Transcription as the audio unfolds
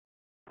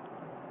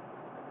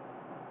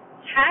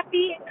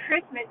Happy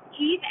Christmas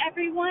Eve,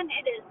 everyone.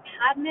 It is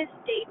Podmas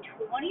Day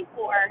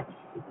 24,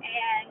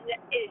 and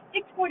it is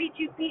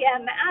 6:42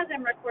 p.m. as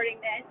I'm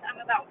recording this. I'm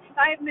about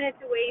 5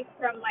 minutes away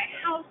from my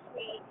house.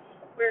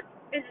 We're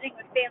visiting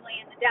with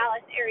family in the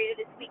Dallas area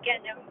this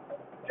weekend and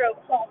drove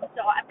home,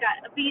 so I've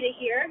got Abita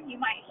here. You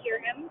might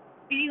hear him.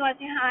 Abita, you want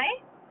to say hi?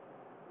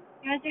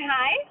 You want to say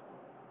hi?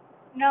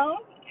 No?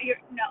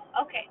 No.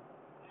 Okay.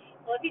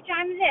 Well, if he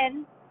chimes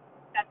in,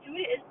 that's who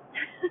it is.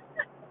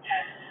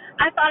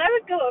 I thought I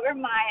would go over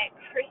my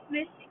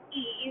Christmas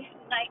Eve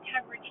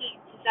nighttime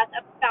routine since that's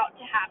about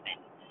to happen.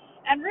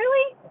 And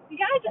really, you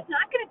guys, it's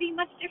not going to be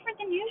much different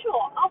than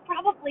usual. I'll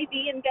probably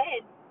be in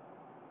bed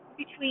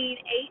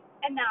between 8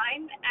 and 9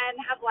 and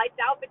have lights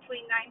out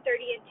between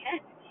 9:30 and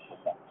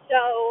 10. So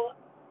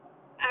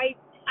I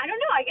don't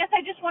know. I guess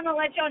I just want to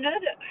let y'all know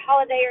that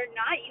holiday or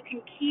not, you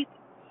can keep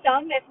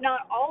some, if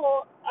not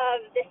all, of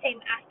the same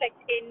aspects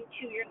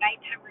into your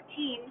nighttime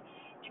routine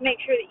to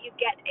make sure that you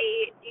get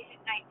a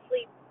decent night's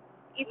sleep,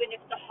 even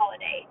if it's a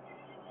holiday.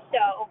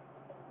 So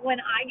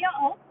when I get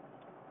home,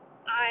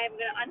 I'm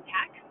going to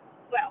unpack.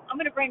 Well, I'm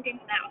going to bring things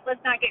in the house.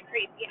 Let's not get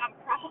crazy. I'm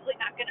probably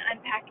not going to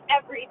unpack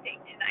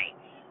everything tonight,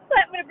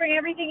 but I'm going to bring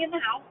everything in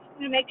the house.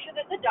 I'm going to make sure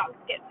that the dogs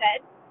get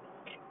fed.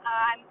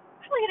 I'm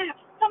probably going to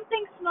have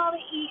something small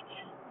to eat,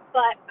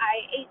 but I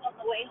ate on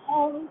the way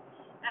home,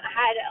 and I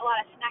had a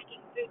lot of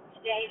snacking foods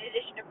today in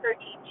addition to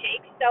protein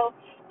shakes. So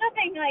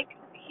nothing like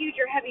huge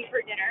or heavy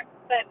for dinner,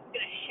 but I'm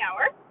going to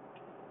shower,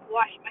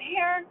 wash my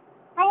hair,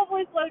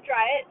 probably blow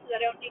dry it so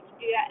that I don't need to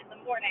do that in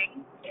the morning.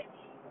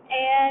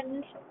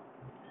 And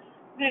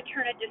I'm going to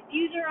turn a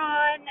diffuser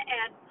on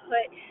and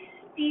put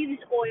Thieves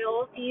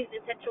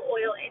essential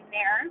oil in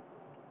there.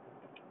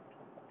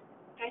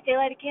 Did I say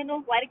light a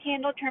candle? Light a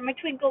candle, turn my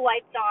twinkle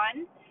lights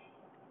on,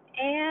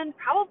 and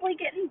probably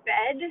get in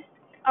bed.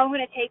 I'm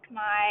going to take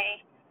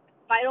my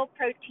Vital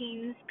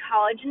Proteins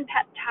collagen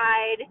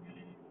peptide,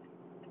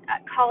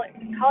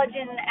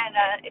 collagen, and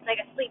it's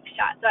like a sleep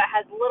shot. So it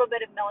has a little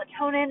bit of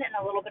melatonin and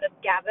a little bit of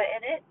GABA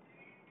in it.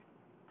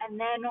 And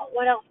then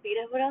what else,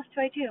 Beta? What else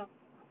do I do?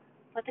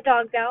 Let the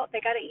dogs out.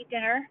 They got to eat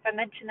dinner. I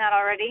mentioned that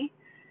already.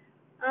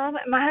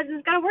 My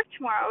husband's got to work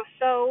tomorrow.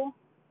 So,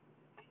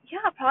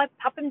 yeah, I'll probably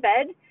pop in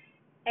bed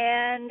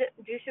and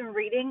do some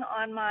reading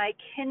on my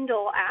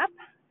Kindle app.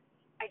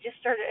 I just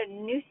started a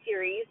new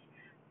series.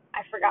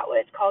 I forgot what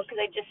it's called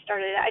because I just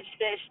started it. I just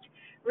finished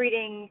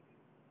reading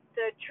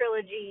the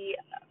trilogy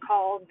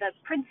called The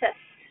Princess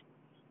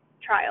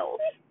Trials.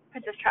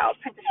 Princess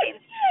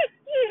Games.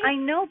 I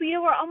know,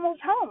 Beta, we're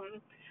almost home.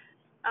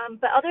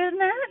 But other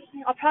than that,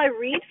 I'll probably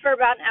read for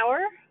about an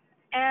hour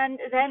and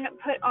then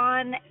put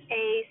on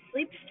a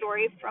sleep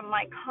story from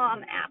my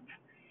Calm app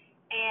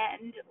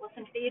and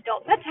listen to the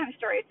adult bedtime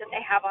stories that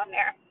they have on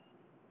there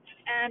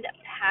and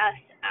pass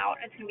out.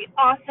 It's going to be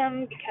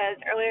awesome because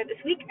earlier this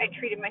week I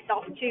treated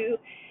myself to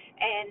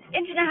an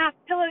 1.5-inch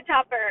pillow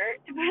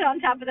topper to put on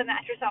top of the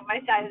mattress on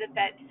my side of the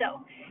bed. So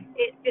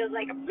it feels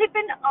like I'm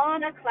sleeping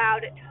on a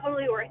cloud.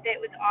 Totally worth it.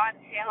 It was on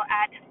sale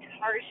at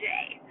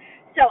Target.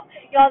 So,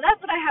 y'all, that's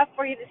what I have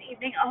for you this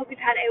evening. I hope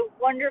you've had a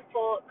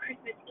wonderful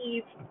Christmas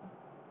Eve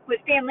with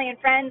family and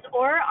friends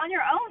or on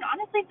your own.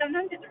 Honestly,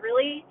 sometimes it's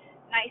really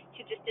nice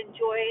to just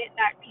enjoy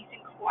that peace and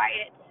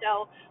quiet.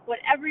 So,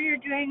 whatever you're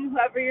doing,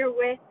 whoever you're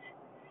with,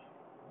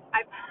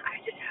 I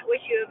just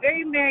wish you a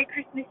very Merry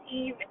Christmas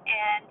Eve,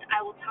 and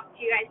I will talk to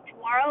you guys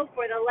tomorrow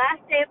for the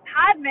last day of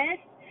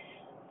Podmas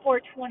for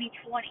 2020.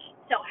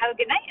 So, have a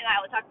good night, and I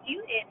will talk to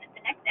you in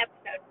the next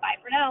episode. Bye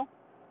for now.